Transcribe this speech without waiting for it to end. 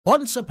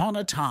Once upon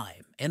a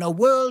time, in a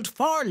world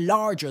far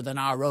larger than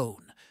our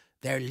own,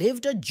 there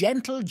lived a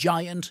gentle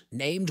giant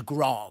named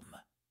Grom.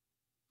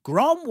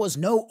 Grom was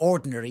no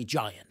ordinary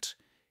giant.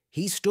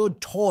 He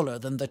stood taller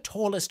than the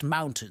tallest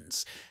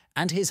mountains,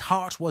 and his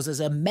heart was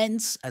as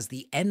immense as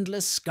the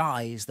endless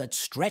skies that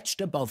stretched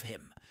above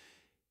him.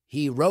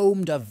 He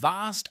roamed a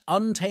vast,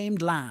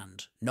 untamed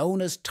land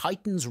known as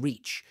Titan's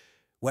Reach,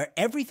 where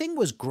everything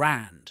was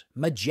grand,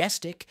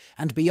 majestic,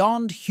 and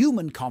beyond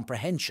human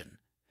comprehension.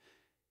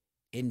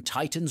 In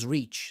Titan's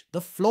Reach,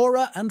 the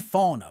flora and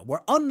fauna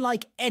were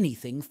unlike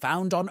anything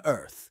found on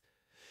Earth.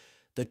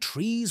 The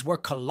trees were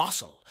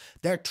colossal,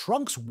 their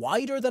trunks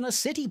wider than a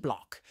city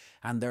block,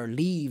 and their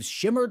leaves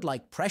shimmered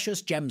like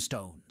precious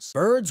gemstones.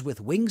 Birds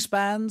with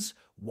wingspans,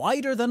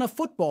 wider than a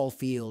football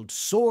field,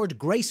 soared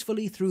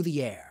gracefully through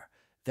the air,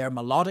 their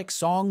melodic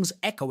songs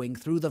echoing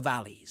through the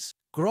valleys.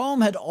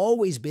 Grom had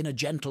always been a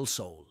gentle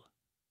soul.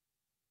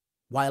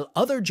 While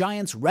other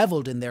giants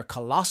reveled in their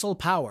colossal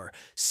power,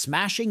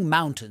 smashing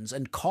mountains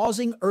and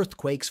causing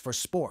earthquakes for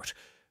sport,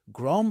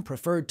 Grom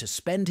preferred to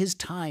spend his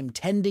time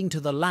tending to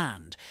the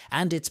land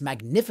and its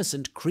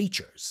magnificent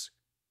creatures.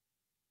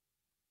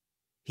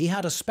 He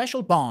had a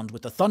special bond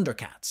with the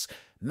Thundercats,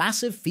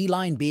 massive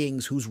feline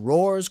beings whose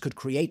roars could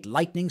create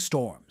lightning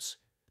storms.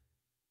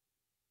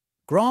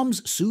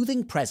 Grom's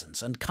soothing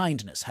presence and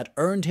kindness had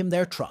earned him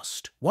their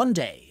trust. One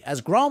day,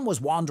 as Grom was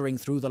wandering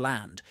through the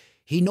land,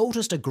 he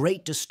noticed a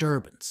great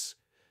disturbance.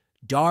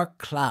 Dark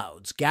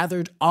clouds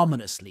gathered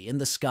ominously in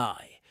the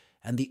sky,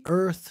 and the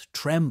earth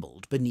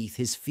trembled beneath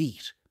his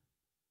feet.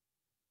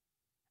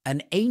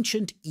 An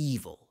ancient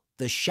evil,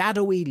 the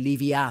shadowy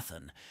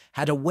Leviathan,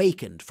 had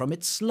awakened from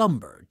its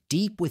slumber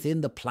deep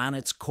within the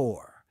planet's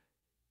core.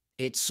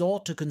 It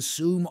sought to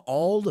consume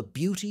all the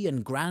beauty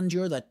and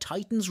grandeur that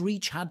Titan's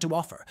Reach had to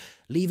offer,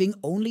 leaving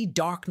only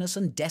darkness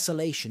and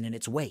desolation in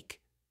its wake.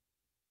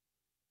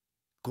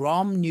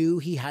 Grom knew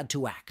he had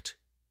to act.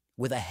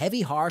 With a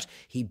heavy heart,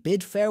 he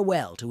bid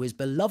farewell to his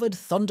beloved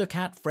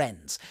Thundercat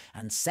friends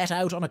and set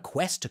out on a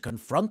quest to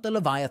confront the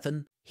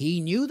Leviathan.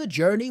 He knew the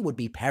journey would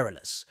be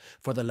perilous,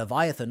 for the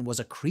Leviathan was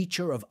a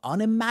creature of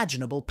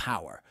unimaginable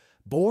power,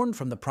 born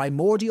from the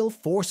primordial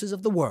forces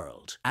of the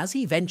world. As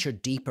he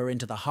ventured deeper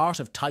into the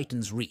heart of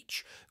Titan's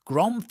Reach,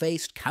 Grom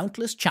faced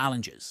countless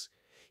challenges.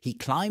 He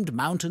climbed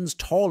mountains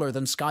taller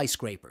than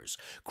skyscrapers,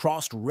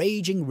 crossed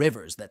raging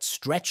rivers that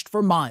stretched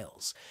for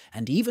miles,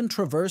 and even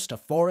traversed a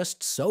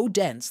forest so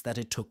dense that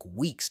it took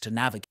weeks to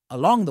navigate.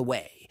 Along the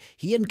way,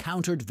 he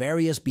encountered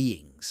various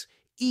beings,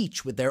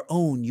 each with their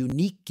own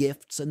unique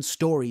gifts and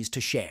stories to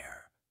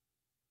share.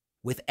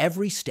 With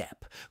every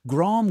step,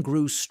 Grom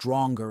grew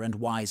stronger and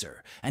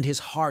wiser, and his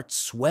heart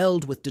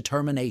swelled with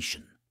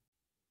determination.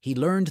 He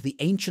learned the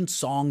ancient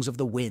songs of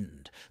the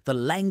wind, the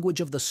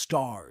language of the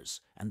stars,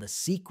 and the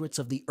secrets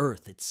of the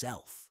earth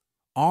itself.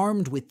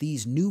 Armed with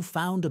these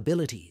newfound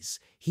abilities,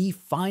 he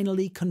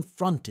finally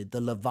confronted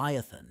the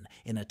Leviathan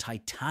in a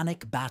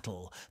titanic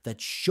battle that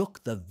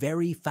shook the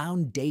very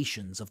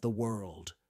foundations of the world.